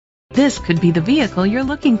This could be the vehicle you're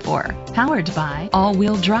looking for. Powered by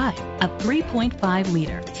all-wheel drive, a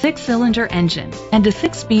 3.5-liter, 6-cylinder engine, and a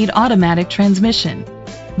 6-speed automatic transmission.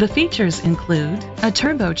 The features include a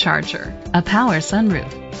turbocharger, a power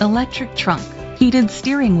sunroof, electric trunk, heated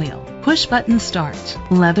steering wheel, push-button start,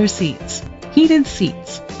 leather seats, heated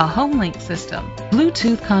seats, a home link system,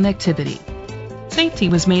 Bluetooth connectivity. Safety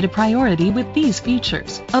was made a priority with these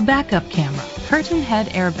features: a backup camera, curtain head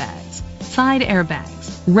airbags, side airbags,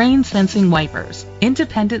 rain sensing wipers,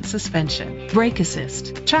 independent suspension, brake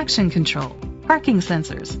assist, traction control, parking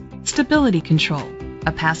sensors, stability control,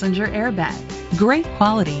 a passenger airbag. Great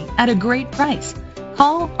quality at a great price.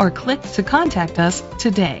 Call or click to contact us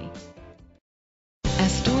today.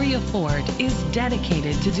 Astoria Ford is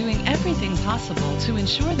dedicated to doing everything possible to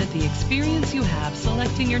ensure that the experience you have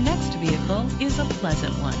selecting your next vehicle is a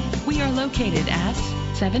pleasant one. We are located at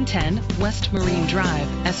 710 West Marine Drive,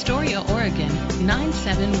 Astoria, Oregon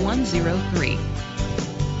 97103.